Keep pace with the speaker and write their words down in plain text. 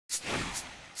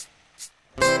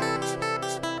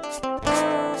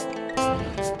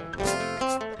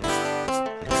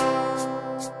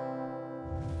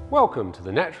Welcome to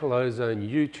the Natural Ozone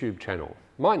YouTube channel.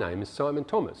 My name is Simon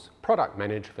Thomas, Product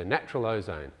Manager for Natural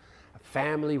Ozone, a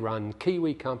family-run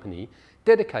Kiwi company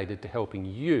dedicated to helping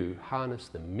you harness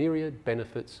the myriad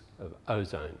benefits of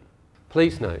ozone.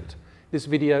 Please note, this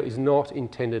video is not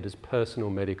intended as personal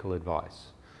medical advice.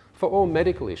 For all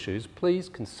medical issues, please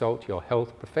consult your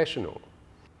health professional.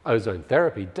 Ozone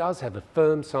therapy does have a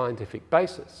firm scientific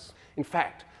basis. In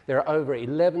fact, there are over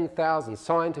 11,000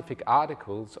 scientific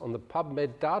articles on the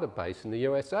PubMed database in the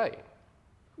USA.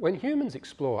 When humans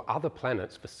explore other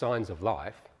planets for signs of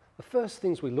life, the first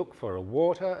things we look for are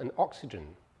water and oxygen.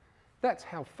 That's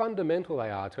how fundamental they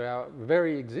are to our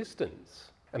very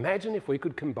existence. Imagine if we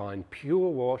could combine pure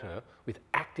water with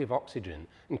active oxygen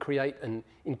and create an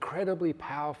incredibly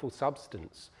powerful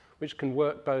substance which can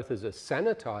work both as a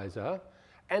sanitizer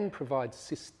and provide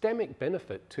systemic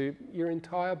benefit to your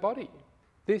entire body.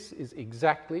 This is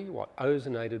exactly what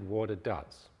ozonated water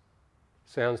does.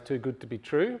 Sounds too good to be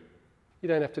true? You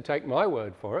don't have to take my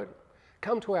word for it.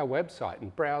 Come to our website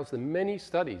and browse the many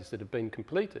studies that have been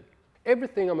completed.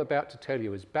 Everything I'm about to tell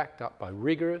you is backed up by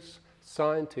rigorous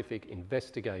scientific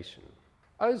investigation.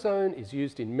 Ozone is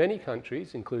used in many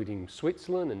countries, including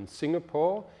Switzerland and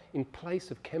Singapore, in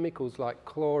place of chemicals like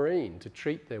chlorine to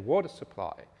treat their water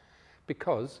supply,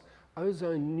 because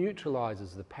ozone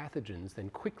neutralises the pathogens, then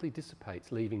quickly dissipates,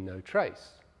 leaving no trace.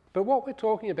 But what we're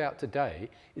talking about today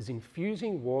is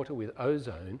infusing water with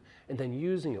ozone and then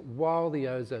using it while the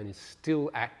ozone is still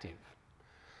active.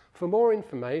 For more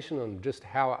information on just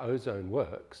how ozone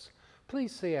works,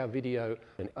 please see our video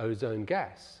on ozone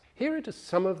gas. Here are just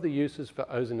some of the uses for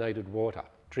ozonated water.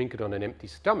 Drink it on an empty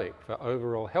stomach for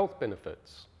overall health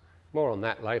benefits. More on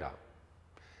that later.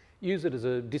 Use it as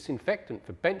a disinfectant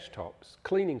for bench tops,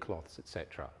 cleaning cloths,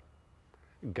 etc.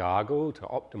 Gargle to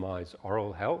optimise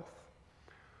oral health.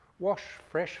 Wash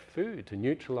fresh food to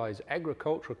neutralise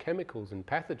agricultural chemicals and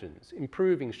pathogens,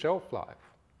 improving shelf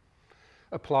life.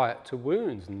 Apply it to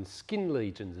wounds and skin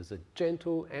lesions as a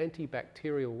gentle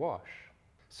antibacterial wash.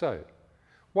 So,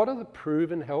 what are the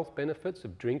proven health benefits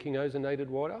of drinking ozonated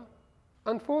water?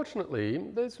 Unfortunately,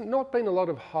 there's not been a lot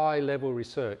of high-level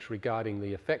research regarding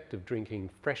the effect of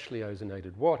drinking freshly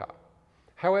ozonated water.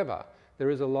 However, there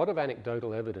is a lot of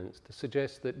anecdotal evidence to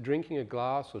suggest that drinking a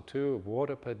glass or two of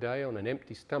water per day on an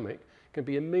empty stomach can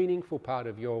be a meaningful part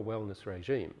of your wellness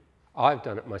regime. I've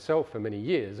done it myself for many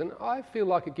years, and I feel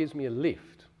like it gives me a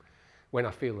lift. When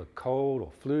I feel a cold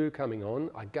or flu coming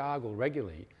on, I gargle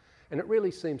regularly, and it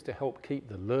really seems to help keep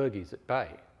the lurgies at bay.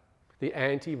 The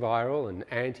antiviral and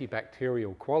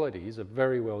antibacterial qualities are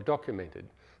very well documented,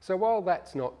 so while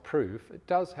that's not proof, it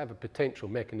does have a potential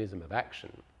mechanism of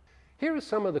action. Here are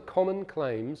some of the common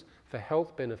claims for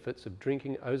health benefits of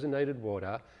drinking ozonated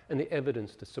water and the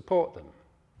evidence to support them.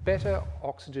 Better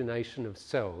oxygenation of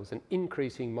cells and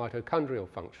increasing mitochondrial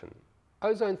function.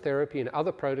 Ozone therapy and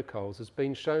other protocols has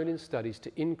been shown in studies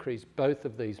to increase both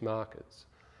of these markers.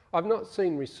 I've not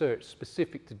seen research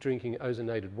specific to drinking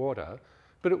ozonated water,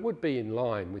 but it would be in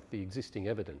line with the existing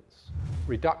evidence.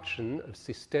 Reduction of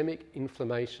systemic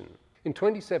inflammation. In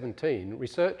 2017,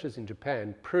 researchers in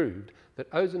Japan proved that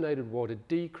ozonated water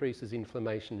decreases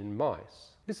inflammation in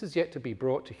mice. This is yet to be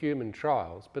brought to human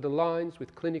trials, but aligns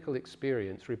with clinical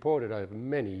experience reported over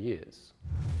many years.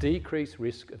 Decreased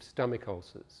risk of stomach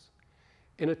ulcers.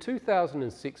 In a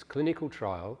 2006 clinical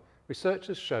trial,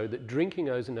 researchers showed that drinking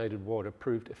ozonated water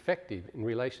proved effective in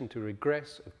relation to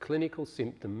regress of clinical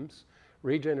symptoms,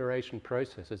 regeneration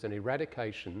processes and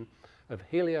eradication of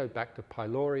Helicobacter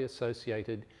pylori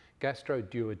associated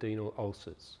gastroduodenal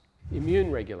ulcers. Immune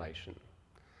regulation.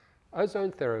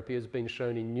 Ozone therapy has been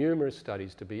shown in numerous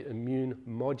studies to be immune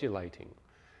modulating,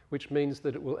 which means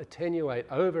that it will attenuate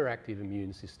overactive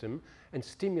immune system and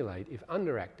stimulate if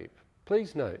underactive.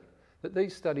 Please note that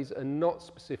these studies are not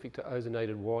specific to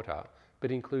ozonated water, but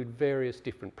include various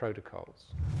different protocols.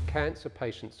 Cancer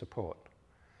patient support.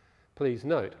 Please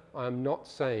note, I am not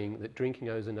saying that drinking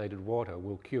ozonated water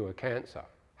will cure cancer.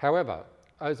 However,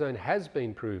 ozone has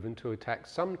been proven to attack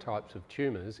some types of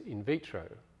tumours in vitro.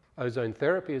 Ozone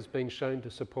therapy has been shown to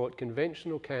support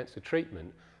conventional cancer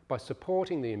treatment by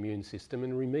supporting the immune system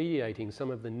and remediating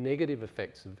some of the negative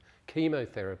effects of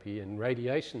chemotherapy and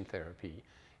radiation therapy,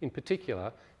 in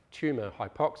particular tumour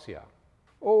hypoxia.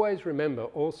 Always remember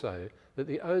also that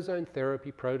the ozone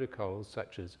therapy protocols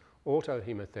such as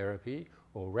autohemotherapy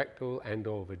or rectal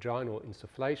and/or vaginal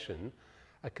insufflation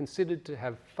are considered to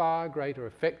have far greater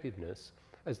effectiveness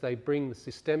as they bring the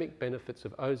systemic benefits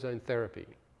of ozone therapy.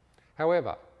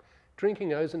 However,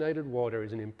 drinking ozonated water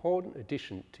is an important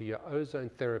addition to your ozone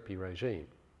therapy regime.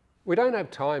 We don't have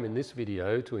time in this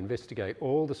video to investigate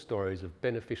all the stories of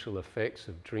beneficial effects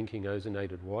of drinking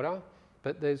ozonated water,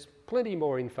 but there's plenty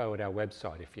more info at our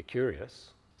website if you're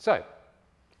curious. So,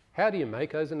 how do you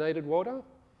make ozonated water?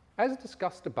 As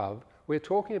discussed above, we're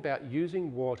talking about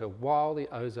using water while the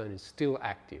ozone is still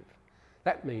active.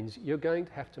 That means you're going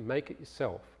to have to make it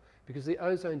yourself because the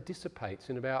ozone dissipates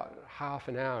in about half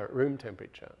an hour at room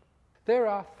temperature. There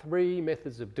are 3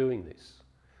 methods of doing this.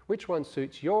 Which one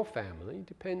suits your family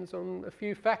depends on a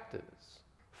few factors.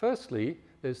 Firstly,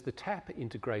 there's the tap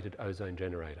integrated ozone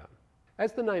generator.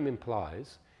 As the name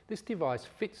implies, this device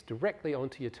fits directly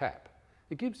onto your tap.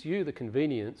 It gives you the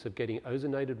convenience of getting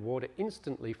ozonated water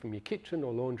instantly from your kitchen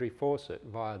or laundry faucet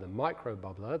via the micro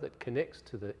bubbler that connects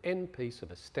to the end piece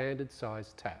of a standard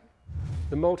sized tap.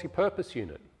 The multipurpose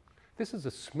unit. This is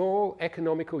a small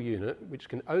economical unit which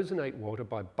can ozonate water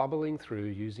by bubbling through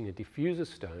using a diffuser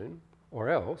stone, or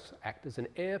else act as an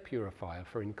air purifier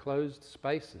for enclosed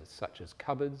spaces such as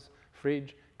cupboards,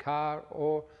 fridge, car,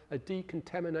 or a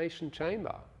decontamination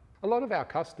chamber. A lot of our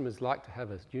customers like to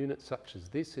have a unit such as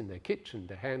this in their kitchen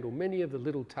to handle many of the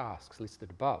little tasks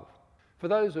listed above. For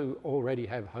those who already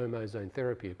have home ozone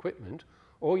therapy equipment,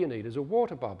 all you need is a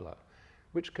water bubbler,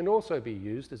 which can also be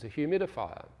used as a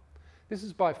humidifier. This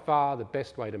is by far the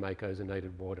best way to make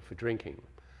ozonated water for drinking,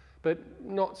 but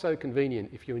not so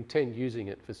convenient if you intend using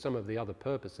it for some of the other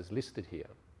purposes listed here.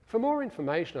 For more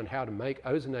information on how to make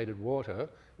ozonated water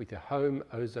with your home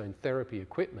ozone therapy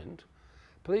equipment,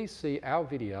 please see our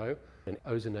video on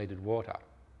ozonated water.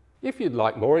 If you'd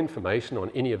like more information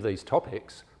on any of these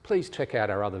topics, please check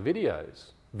out our other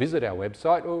videos, visit our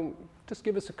website, or just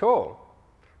give us a call.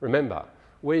 Remember,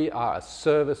 we are a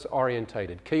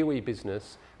service-orientated Kiwi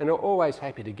business and are always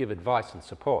happy to give advice and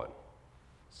support.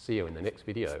 See you in the next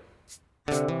video.